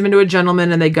 Turns him into a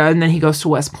gentleman, and then he goes to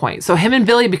West Point. So him and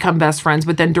Billy become best friends.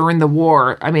 But then during the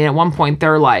war, I mean, at one point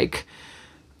they're like,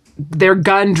 their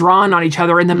gun drawn on each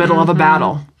other in the middle of a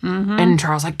battle. And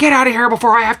Charles like, get out of here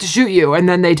before I have to shoot you. And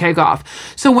then they take off.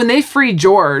 So when they free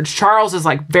George, Charles is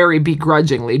like very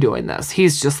begrudgingly doing this.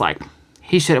 He's just like,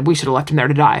 we should have left him there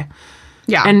to die.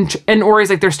 Yeah. And Ori's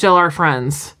like, they're still our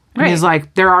friends. And he's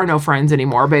like, there are no friends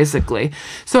anymore, basically.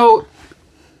 So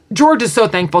George is so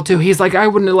thankful too. He's like, I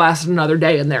wouldn't have lasted another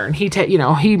day in there. And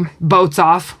he boats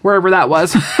off wherever that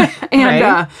was.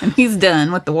 And he's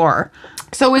done with the war.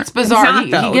 So it's bizarre. He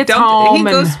gets home. He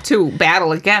goes to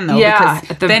battle again, though,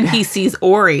 because then he sees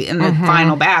Ori in the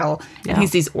final battle, and he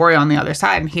sees Ori on the other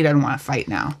side, and he doesn't want to fight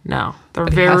now. No.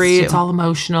 They're it's all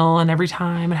emotional, and every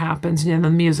time it happens, and the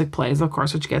music plays, of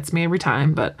course, which gets me every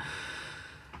time.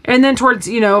 And then towards,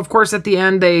 of course, at the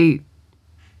end,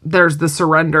 there's the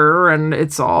surrender, and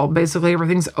it's all, basically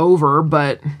everything's over,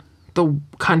 but the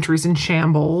country's in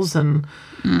shambles, and...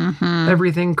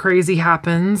 everything crazy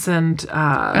happens, and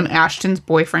Ashton's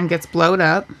boyfriend gets blowed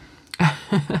up,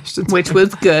 which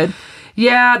was good.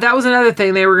 Yeah, that was another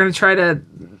thing. They were going to try to.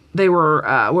 They were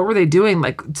what were they doing?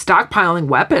 Like stockpiling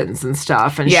weapons and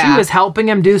stuff, and she was helping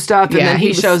him do stuff. And then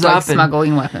he shows up,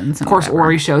 smuggling weapons. Of course,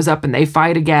 Ori shows up, and they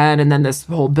fight again, and then this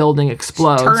whole building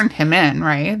explodes. She turned him in,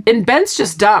 right? And Ben's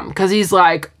just dumb because he's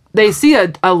like, they see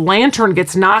a lantern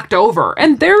gets knocked over,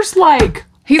 and there's like.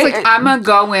 He's like, I'm going to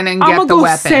go in and get the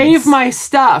weapons. Save my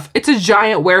stuff. It's a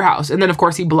giant warehouse. And then, of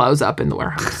course, he blows up in the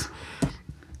warehouse.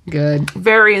 Good.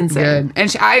 Very insane.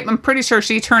 Good. And I'm pretty sure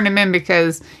she turned him in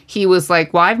because he was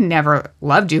like, well, I've never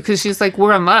loved you. Because she's like,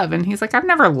 we're in love. And he's like, I've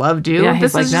never loved you. Yeah,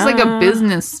 this is just like a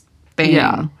business thing.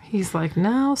 Yeah. He's like,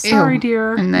 no, sorry,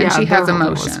 dear. And then she has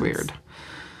emotions. Was weird.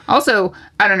 Also,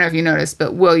 I don't know if you noticed,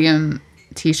 but William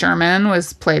T. Sherman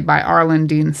was played by Arlen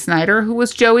Dean Snyder, who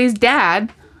was Joey's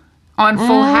dad. On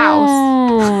Full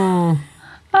House.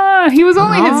 He was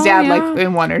only his dad like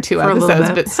in one or two episodes,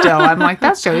 but still, I'm like,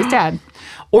 that's Joey's dad.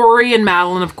 Ori and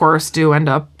Madeline, of course, do end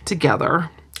up together.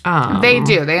 They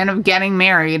do. They end up getting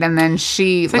married, and then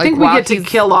she. So I think we get to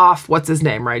kill off what's his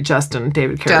name, right? David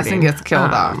Carradine. Justin gets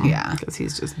killed off, because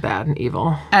he's just bad and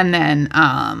evil. And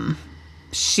then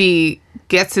she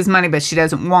gets his money, but she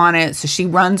doesn't want it, so she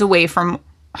runs away from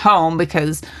home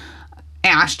because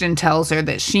Ashton tells her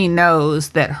that she knows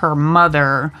that her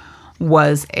mother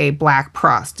was a black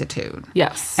prostitute.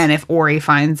 Yes. And if Ori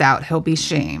finds out, he'll be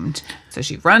shamed. So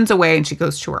she runs away and she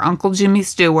goes to her Uncle Jimmy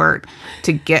Stewart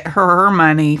to get her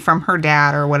money from her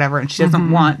dad or whatever. And she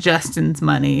doesn't want Justin's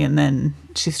money. And then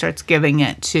she starts giving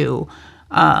it to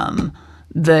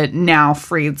the now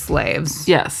freed slaves.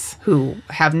 Yes. Who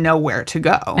have nowhere to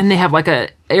go. And they have like a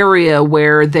area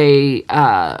where they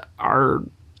are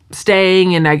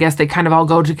staying, and I guess they kind of all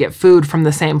go to get food from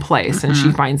the same place, and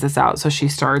she finds this out, so she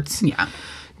starts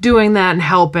doing that and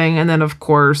helping, and then of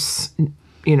course,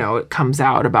 it comes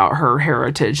out about her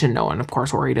heritage, and no one, of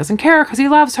course, Ori doesn't care because he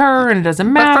loves her, and it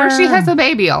doesn't matter. But first she has a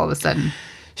baby all of a sudden.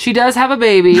 She does have a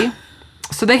baby.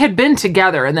 So they had been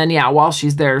together, and then while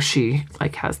she's there, she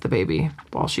has the baby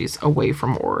while she's away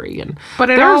from Ori, and but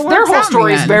their whole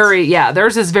story is very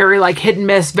theirs is very hit and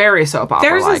miss, very soap opera.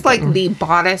 Theirs is the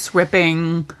bodice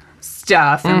ripping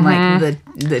stuff and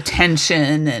the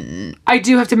tension. And I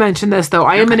do have to mention this though.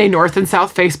 I am in a North and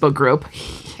South Facebook group.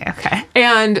 Okay.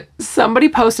 And somebody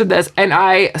posted this, and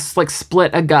I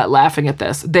split a gut laughing at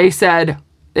this. They said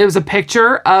it was a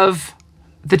picture of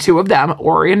the two of them,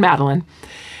 Ori and Madeline.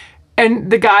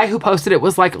 And the guy who posted it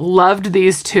was loved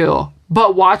these two,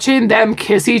 but watching them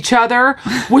kiss each other,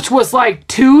 which was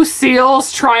two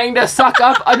seals trying to suck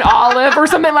up an olive or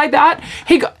something like that,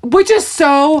 which is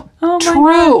so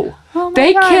true.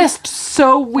 They kissed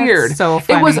so weird. That's so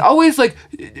funny. It was always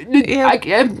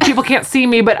people can't see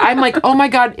me, but I'm oh my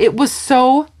God, it was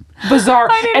so bizarre.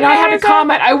 And I had a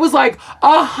comment. I was like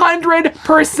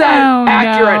 100%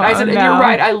 accurate. I said, you're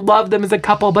right. I love them as a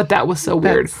couple, but that was so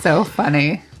weird. That's so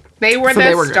funny. They were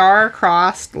the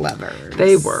star-crossed lovers.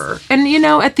 They were. And,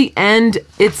 at the end,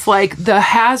 it's like the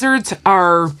Hazards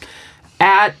are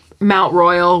at Mount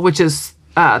Royal, which is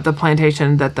the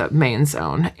plantation that the Maynes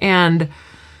own. And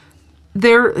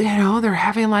they're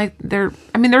having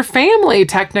they're family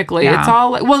technically. Yeah. It's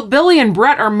all Billy and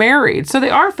Brett are married, so they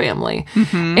are family.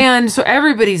 Mm-hmm. And so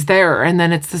everybody's there. And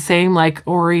then it's the same,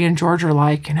 Ori and George are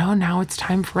now it's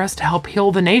time for us to help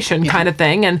heal the nation kind of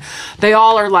thing. And they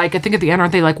all are I think at the end,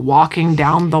 aren't they walking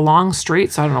down the long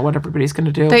street? So I don't know what everybody's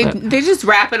going to do. They just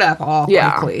wrap it up all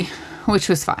quickly, which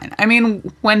was fine. I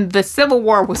mean, when the Civil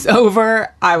War was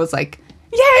over, I was like,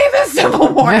 yay, the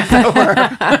Civil War is over.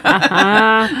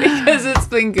 Because it's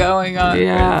been going on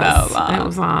for so long. It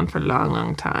was on for a long,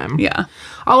 long time. Yeah.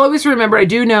 I'll always remember, I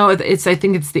do know I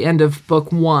think it's the end of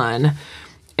book 1,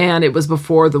 and it was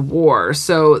before the war.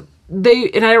 So and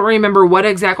I don't remember what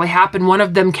exactly happened. One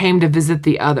of them came to visit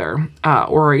the other,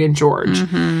 Ori and George.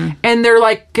 Mm-hmm. And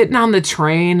they're getting on the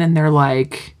train, and they're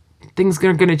things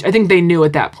are going to, I think they knew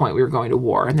at that point we were going to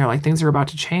war, and they're things are about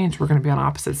to change. We're going to be on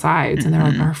opposite sides. And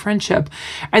they're our friendship.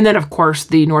 And then, of course,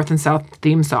 the North and South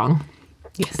theme song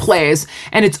plays.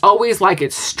 And it's always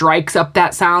it strikes up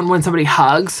that sound when somebody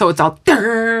hugs. So it's all,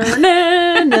 na,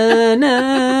 na,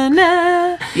 na,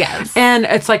 na. Yes. And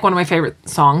it's one of my favorite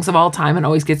songs of all time, and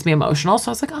always gets me emotional.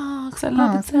 So I was because I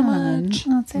love it so much.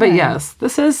 But yes,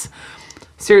 this is...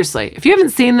 Seriously, if you haven't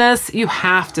seen this, you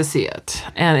have to see it.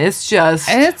 And it's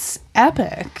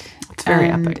epic. It's very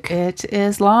epic. It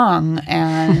is long.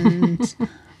 And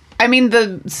I mean,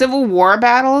 the Civil War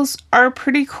battles are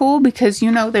pretty cool because,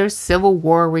 there's Civil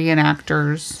War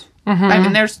reenactors. Mm-hmm. I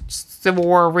mean, there's Civil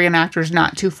War reenactors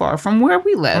not too far from where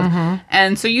we live. Mm-hmm.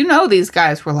 And so, these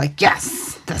guys were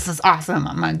yes, this is awesome.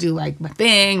 I'm going to do my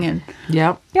thing. And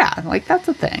yeah, that's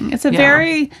a thing.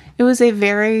 It was a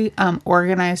very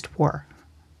organized war.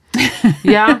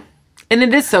 Yeah. And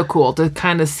it is so cool to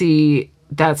kind of see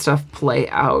that stuff play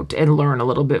out and learn a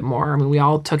little bit more. I mean, we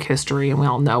all took history and we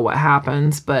all know what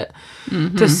happens, but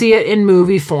to see it in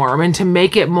movie form and to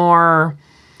make it more,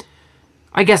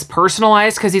 I guess,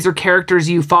 personalized, because these are characters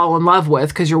you fall in love with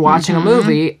because you're watching a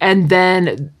movie, and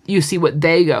then you see what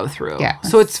they go through. Yes.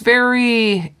 So it's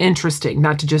very interesting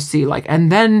not to just see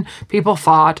and then people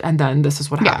fought, and then this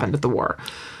is what happened at the war.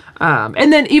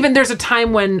 And then even there's a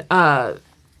time when...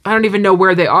 I don't even know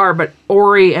where they are, but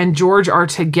Ori and George are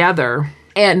together.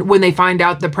 And when they find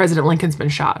out that President Lincoln's been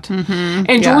shot. Mm-hmm.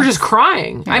 And George is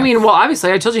crying. Yes. I mean,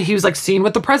 obviously, I told you he was seen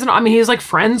with the president. I mean, he was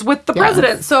friends with the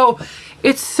president. So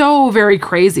it's so very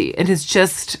crazy. And it's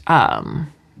just,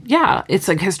 it's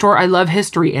I love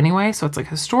history anyway. So it's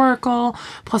historical.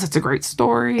 Plus, it's a great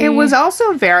story. It was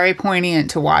also very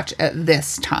poignant to watch at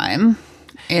this time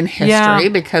in history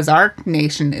because our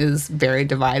nation is very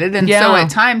divided. And so at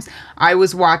times I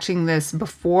was watching this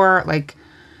before, right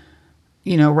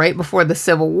before the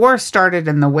Civil War started,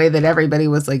 and the way that everybody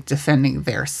was defending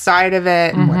their side of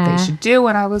it and what they should do.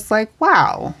 And I was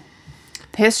wow,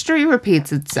 history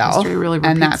repeats itself. History really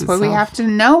repeats itself. And that's why we have to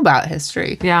know about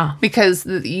history. Yeah. Because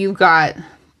you've got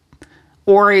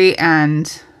Ori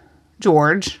and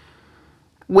George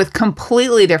with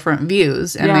completely different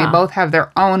views, and they both have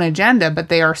their own agenda, but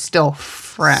they are still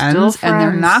friends. And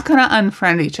they're not going to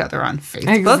unfriend each other on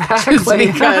Facebook just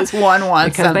because one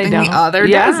wants something the other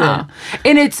doesn't.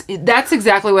 And that's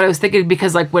exactly what I was thinking,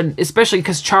 because especially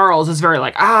because Charles is very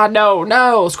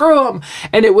no, screw him.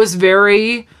 And it was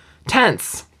very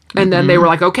tense. And then they were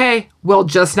okay, we'll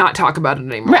just not talk about it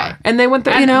anymore. Right. And they went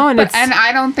there, and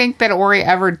I don't think that Ori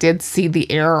ever did see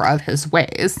the error of his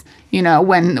ways.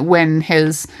 When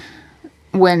his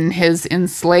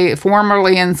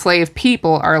formerly enslaved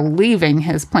people are leaving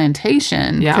his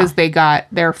plantation because they got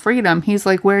their freedom, he's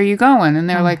where are you going? And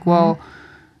they're well,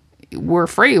 we're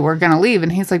free, we're going to leave.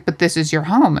 And he's but this is your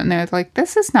home. And they're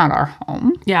this is not our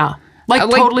home. Yeah.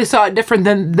 Totally saw it different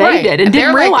than they did and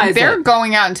didn't realize they're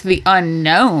going out into the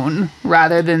unknown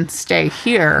rather than stay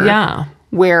here. Yeah.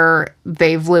 Where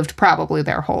they've lived probably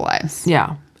their whole lives.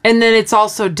 Yeah. And then it's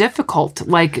also difficult,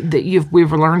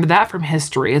 we've learned that from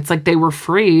history. It's they were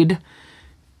freed,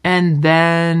 and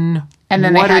then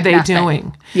what are they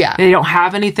doing? Yeah. They don't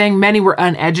have anything. Many were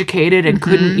uneducated and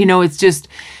couldn't, it's just...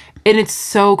 And it's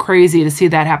so crazy to see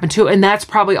that happen too. And that's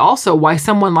probably also why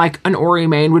someone like an Ori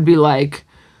Mayne would be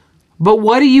but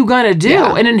what are you going to do?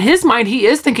 Yeah. And in his mind, he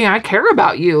is thinking, I care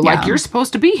about you. You're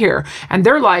supposed to be here. And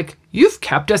they're you've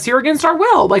kept us here against our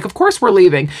will. Of course we're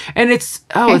leaving. And it's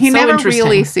so interesting. He never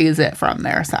really sees it from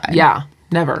their side. Yeah,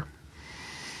 never.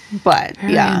 But,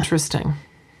 Very interesting.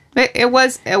 It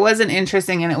was an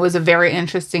interesting, and it was a very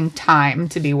interesting time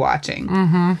to be watching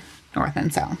North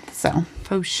and South. So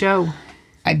Faux show.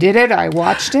 I did it. I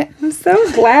watched it. I'm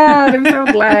so glad. I'm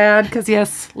so glad. Because,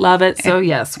 yes, love it. So,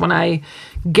 yes, when I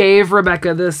gave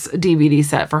Rebecca this DVD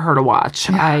set for her to watch,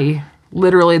 I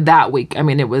literally that week, I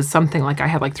mean, it was something like I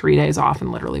had like 3 days off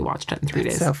and literally watched it in 3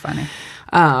 days. So funny.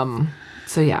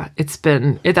 So, yeah,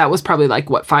 that was probably like,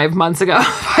 5 months ago?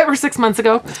 5 or 6 months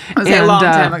ago? It was a long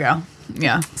time ago.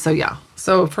 Yeah. So, yeah.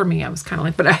 So, for me, I was kind of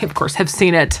like, but I, of course, have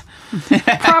seen it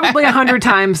probably 100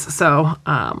 times. So,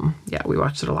 yeah, we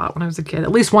watched it a lot when I was a kid.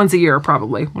 At least once a year,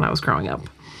 probably, when I was growing up.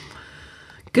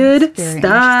 Good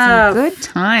stuff. Good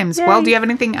times. Yay. Well, do you have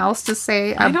anything else to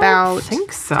say about I don't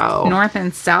think so. North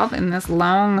and South in this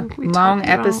long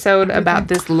episode about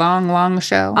this long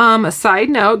show? A side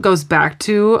note goes back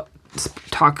to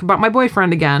talk about my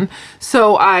boyfriend again.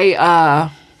 So I,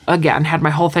 again, had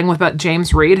my whole thing with about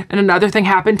James Reed. And another thing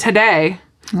happened today.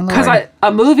 Because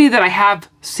a movie that I have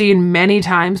seen many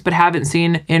times but haven't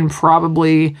seen in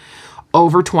probably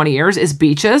over 20 years is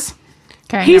Beaches.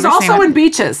 Okay, he's also in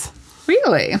Beaches.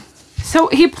 Really? So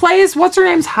he plays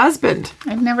what's-her-name's husband.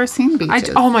 I've never seen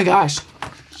Beaches. Oh my gosh.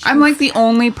 I'm like the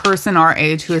only person our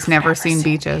age who has never seen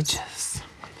Beaches.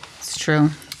 It's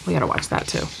true. We gotta watch that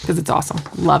too because it's awesome.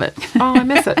 Love it. Oh, I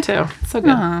miss it too. So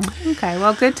good. Okay,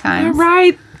 well, good times. All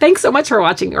right. Thanks so much for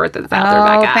watching North and South,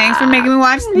 Rebecca. Thanks for making me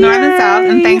watch North and South,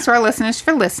 and thanks to our listeners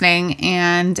for listening.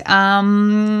 And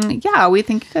yeah, we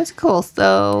think you guys are cool.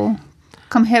 So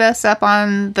come hit us up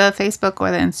on the Facebook or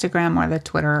the Instagram or the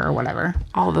Twitter or whatever.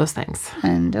 All of those things.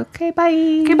 And okay, bye.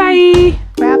 Okay, bye.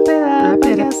 Wrap it up.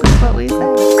 I guess that's what we say.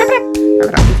 Wrap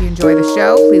it up. If you enjoy the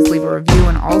show, please leave a review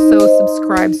and also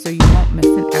subscribe so you won't miss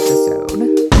an episode.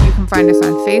 You can find us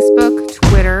on Facebook,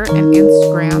 Twitter, and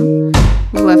Instagram.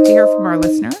 We love to hear from our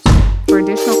listeners. For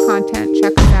additional content,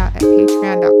 check us out at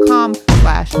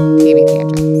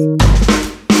patreon.com/tvtangents.